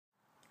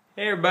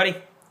Hey everybody,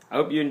 I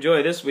hope you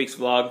enjoy this week's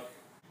vlog.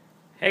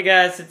 Hey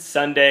guys, it's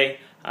Sunday.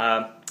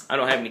 I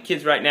don't have any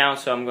kids right now,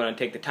 so I'm going to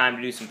take the time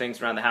to do some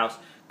things around the house.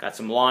 Got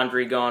some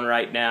laundry going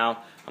right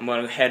now. I'm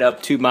going to head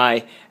up to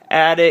my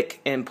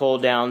attic and pull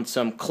down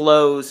some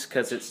clothes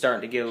because it's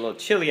starting to get a little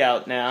chilly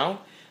out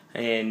now.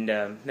 And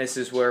this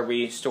is where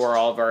we store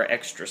all of our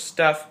extra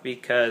stuff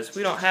because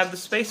we don't have the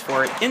space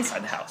for it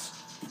inside the house.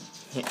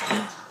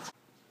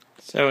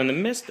 So in the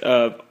midst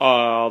of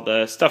all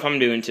the stuff I'm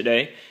doing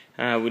today,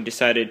 we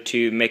decided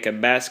to make a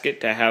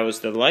basket to house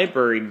the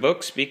library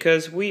books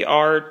because we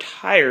are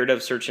tired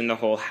of searching the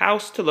whole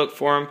house to look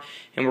for them,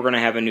 and we're going to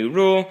have a new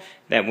rule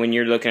that when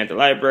you're looking at the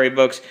library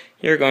books,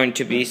 you're going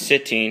to be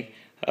sitting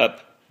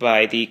up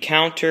by the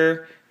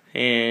counter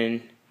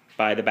and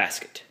by the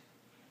basket.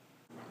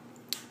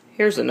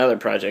 Here's another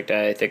project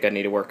I think I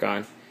need to work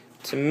on.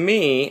 To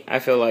me, I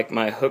feel like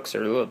my hooks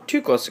are a little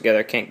too close together.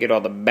 I can't get all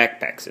the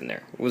backpacks in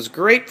there. It was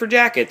great for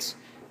jackets,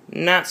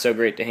 not so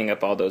great to hang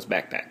up all those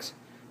backpacks.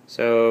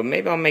 So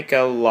maybe I'll make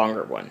a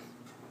longer one.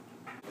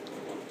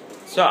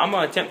 So I'm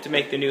going to attempt to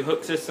make the new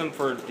hook system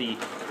for the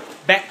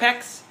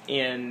backpacks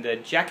and the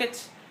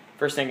jackets.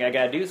 First thing I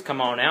got to do is come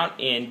on out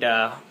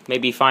and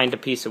maybe find a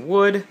piece of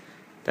wood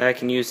that I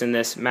can use in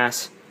this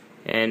mess.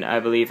 And I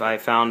believe I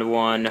found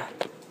one.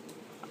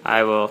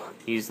 I will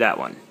use that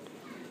one.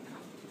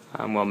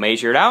 We'll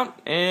measure it out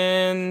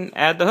and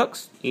add the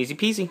hooks. Easy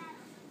peasy.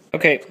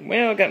 Okay,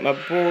 well I got my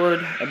board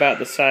about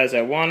the size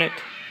I want it.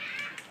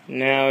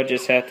 Now I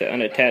just have to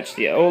unattach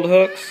the old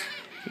hooks,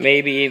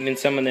 maybe even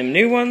some of them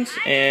new ones,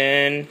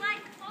 and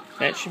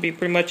that should be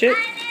pretty much it.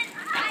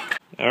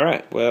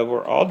 Alright, well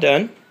we're all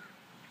done.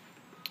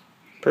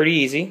 Pretty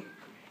easy.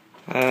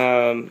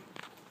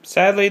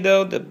 Sadly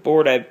though, the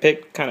board I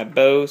picked kind of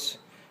bows,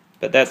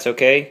 but that's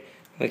okay.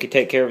 We can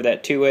take care of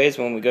that two ways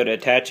when we go to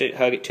attach it,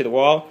 hug it to the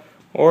wall,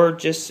 or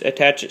just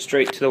attach it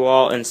straight to the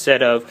wall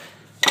instead of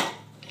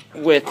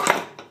with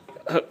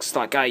hooks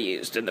like I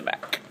used in the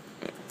back.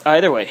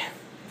 Either way.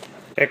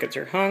 Jackets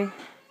are hung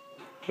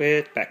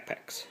with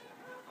backpacks.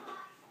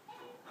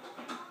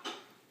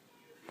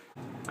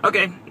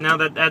 Okay, now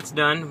that that's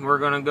done, we're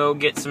going to go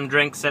get some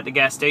drinks at the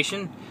gas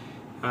station.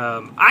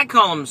 I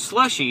call them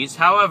slushies,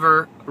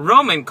 however,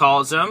 Roman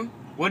calls them,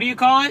 what do you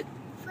call it?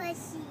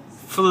 Flushies.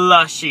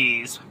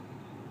 Flushies.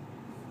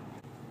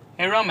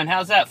 Hey Roman,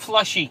 how's that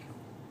flushie?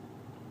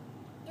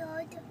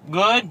 Good.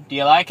 Good? Do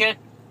you like it?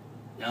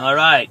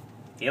 Alright,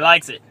 he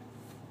likes it.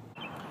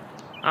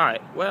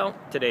 Alright, well,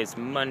 today's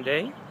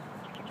Monday,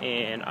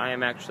 and I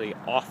am actually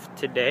off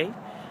today,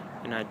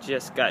 and I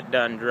just got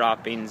done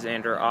dropping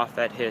Xander off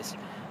at his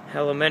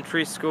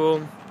elementary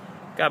school.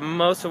 Got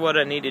most of what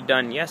I needed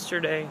done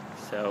yesterday,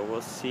 so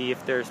we'll see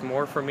if there's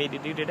more for me to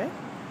do today.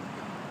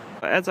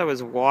 As I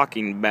was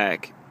walking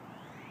back,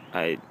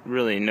 I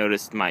really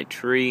noticed my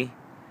tree,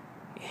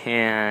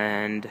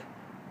 and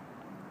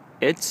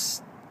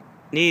it's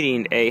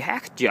needing a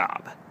hack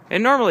job.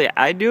 And normally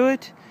I do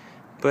it,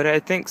 but I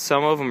think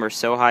some of them are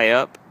so high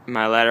up,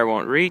 my ladder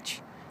won't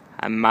reach.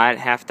 I might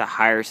have to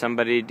hire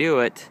somebody to do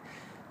it.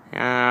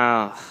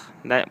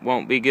 That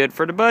won't be good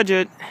for the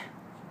budget.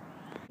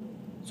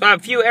 So I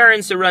have a few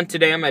errands to run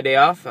today on my day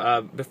off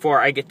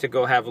before I get to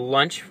go have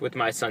lunch with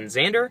my son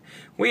Xander.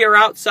 We are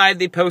outside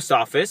the post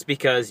office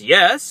because,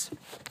 yes,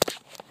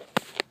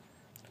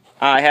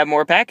 I have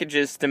more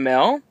packages to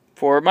mail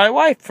for my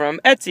wife from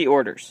Etsy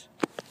orders.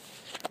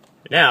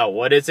 Now,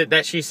 what is it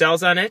that she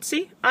sells on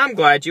Etsy? I'm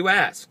glad you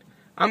asked.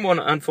 I'm going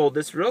to unfold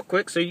this real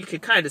quick so you can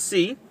kind of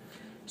see.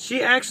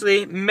 She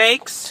actually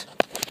makes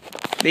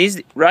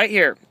these right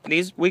here.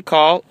 These we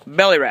call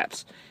belly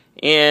wraps.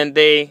 And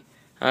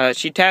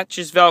she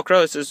attaches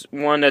Velcro. This is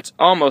one that's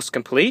almost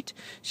complete.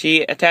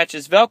 She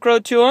attaches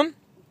Velcro to them.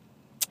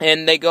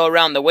 And they go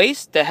around the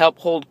waist to help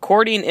hold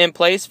cording in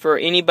place for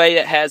anybody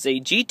that has a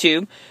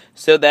G-tube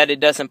so that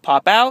it doesn't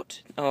pop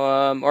out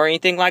or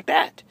anything like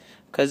that.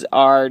 Because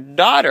our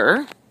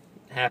daughter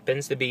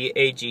happens to be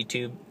a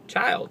G-tube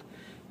child.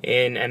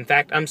 And in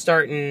fact, I'm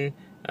starting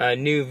a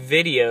new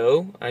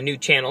video, a new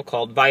channel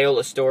called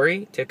Viola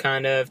Story to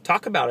kind of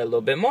talk about it a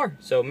little bit more.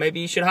 So maybe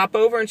you should hop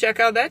over and check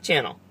out that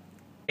channel.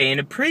 In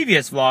a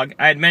previous vlog,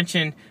 I had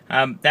mentioned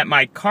that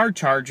my car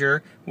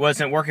charger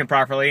wasn't working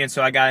properly, and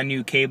so I got a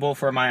new cable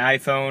for my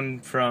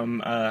iPhone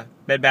from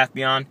Bed Bath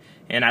Beyond,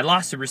 and I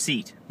lost the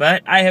receipt.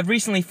 But I have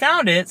recently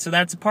found it, so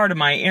that's a part of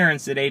my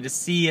errands today to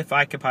see if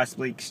I could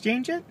possibly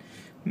exchange it,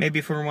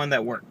 maybe for one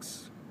that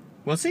works.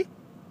 We'll see.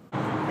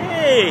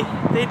 Hey,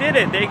 they did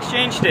it. They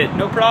exchanged it.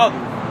 No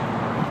problem.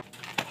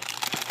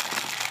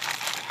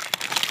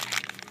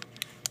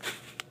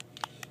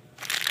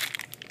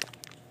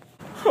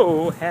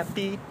 Oh,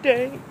 happy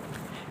day.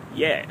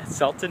 Yeah,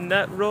 salted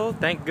nut roll.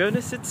 Thank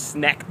goodness it's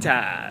snack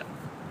time.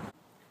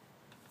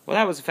 Well,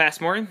 that was a fast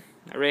morning.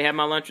 I already had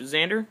my lunch with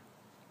Xander.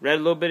 Read a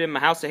little bit in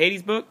my House of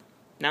Hades book.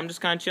 Now I'm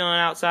just kind of chilling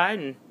outside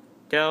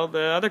until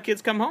the other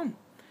kids come home.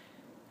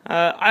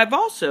 I've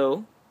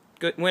also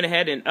went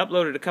ahead and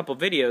uploaded a couple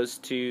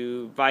videos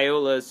to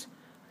Viola's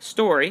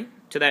story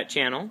to that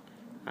channel.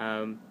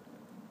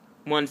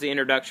 one's the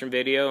introduction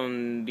video,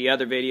 and the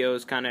other video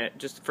is kind of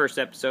just the first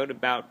episode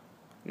about,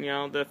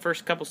 the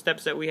first couple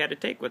steps that we had to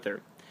take with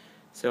her.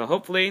 So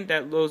hopefully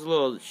that those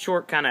little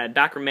short kind of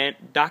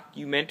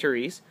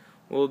documentaries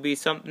will be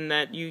something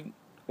that you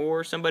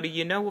or somebody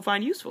you know will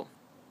find useful.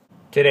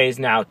 Today is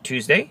now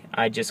Tuesday.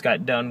 I just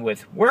got done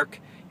with work,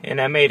 and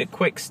I made a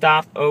quick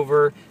stop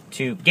over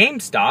to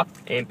GameStop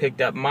and picked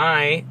up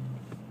my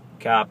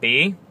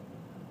copy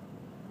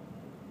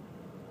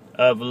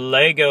of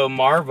Lego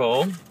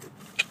Marvel.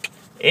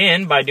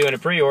 And by doing a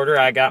pre-order,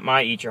 I got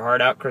my Eat Your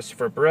Heart Out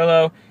Christopher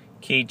Pirillo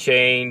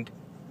keychained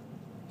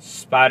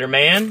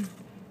Spider-Man.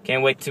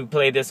 Can't wait to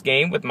play this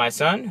game with my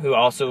son, who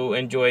also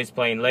enjoys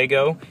playing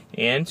Lego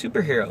and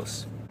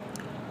superheroes.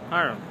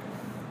 Alright,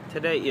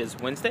 today is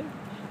Wednesday,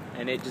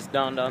 and it just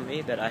dawned on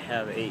me that I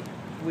have a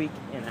week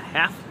and a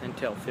half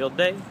until field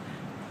day.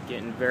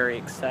 Getting very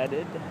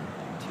excited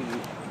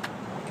to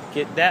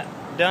get that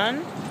done,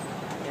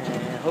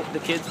 and hope the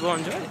kids will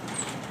enjoy it.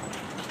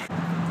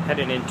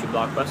 Heading into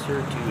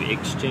Blockbuster to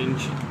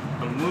exchange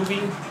a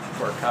movie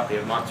for a copy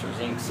of Monsters,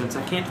 Inc. since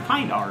I can't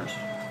find ours.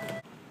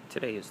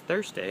 Today is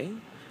Thursday.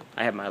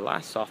 I have my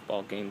last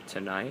softball game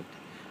tonight,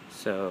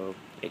 so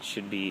it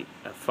should be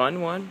a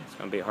fun one. It's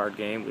going to be a hard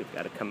game. We've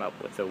got to come up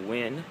with a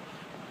win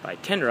by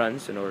 10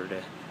 runs in order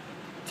to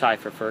tie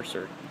for first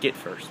or get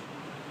first.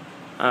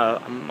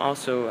 I'm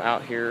also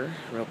out here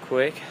real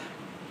quick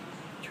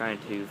trying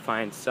to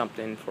find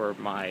something for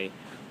my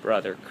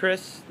brother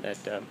Chris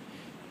that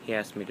he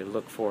asked me to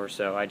look for,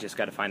 so I just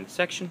got to find the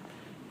section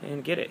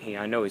and get it.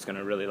 I know he's going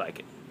to really like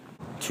it.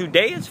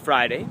 Today is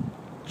Friday.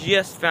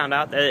 Just found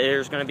out that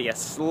there's going to be a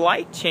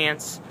slight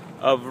chance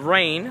of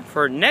rain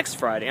for next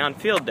Friday on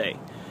field day.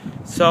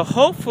 So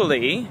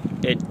hopefully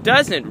it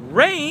doesn't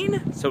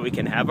rain so we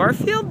can have our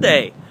field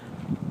day.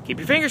 Keep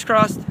your fingers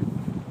crossed.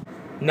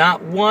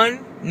 Not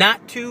one,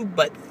 not two,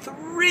 but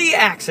 3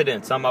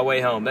 accidents on my way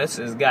home. This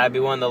has got to be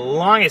one of the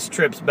longest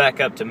trips back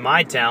up to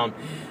my town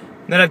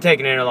that I've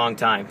taken in a long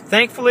time.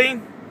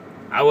 Thankfully,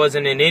 I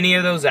wasn't in any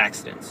of those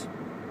accidents.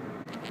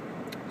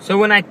 So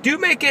when I do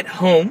make it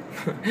home,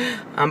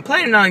 I'm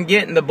planning on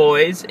getting the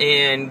boys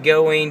and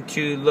going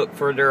to look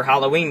for their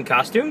Halloween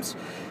costumes.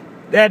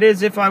 That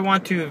is if I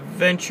want to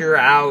venture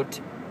out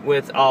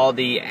with all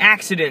the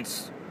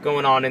accidents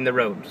going on in the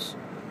roads.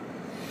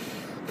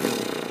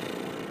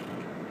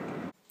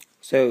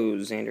 So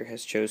Xander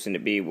has chosen to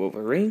be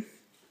Wolverine,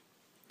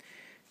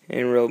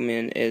 and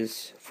Roman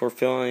is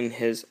fulfilling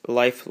his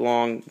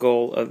lifelong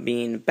goal of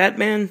being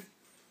Batman.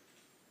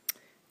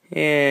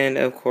 And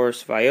of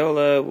course,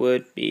 Viola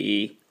would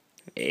be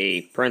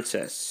a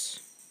princess.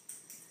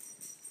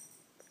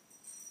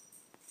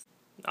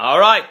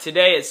 Alright,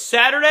 today is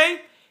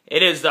Saturday.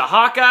 It is the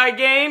Hawkeye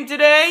game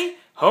today.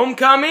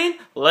 Homecoming.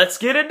 Let's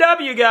get a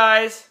W,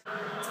 guys.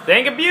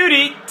 Think of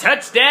beauty.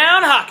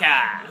 Touchdown,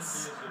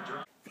 Hawkeyes.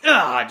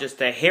 Ugh,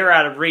 just a hair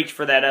out of reach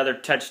for that other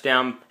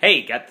touchdown.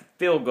 Hey, got the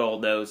field goal,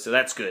 though, so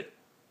that's good.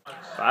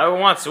 If Iowa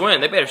wants to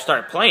win, they better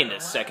start playing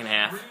this second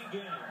half.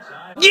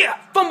 Yeah,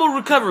 fumble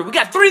recovery. We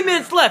got 3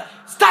 minutes left.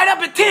 It's tied up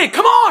at 10.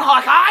 Come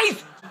on,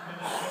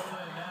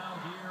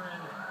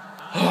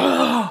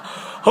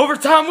 Hawkeyes.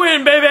 Overtime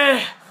win,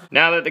 baby.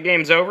 Now that the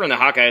game's over and the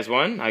Hawkeyes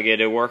won, I get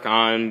to work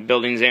on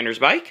building Xander's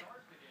bike.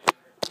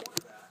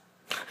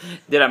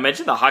 Did I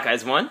mention the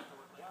Hawkeyes won?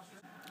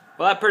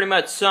 Well, that pretty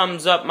much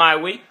sums up my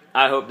week.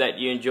 I hope that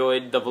you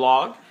enjoyed the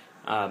vlog.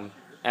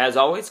 As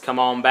always, come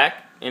on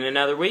back in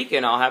another week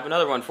and I'll have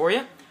another one for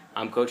you.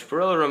 I'm Coach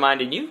Pirillo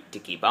reminding you to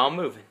keep on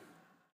moving.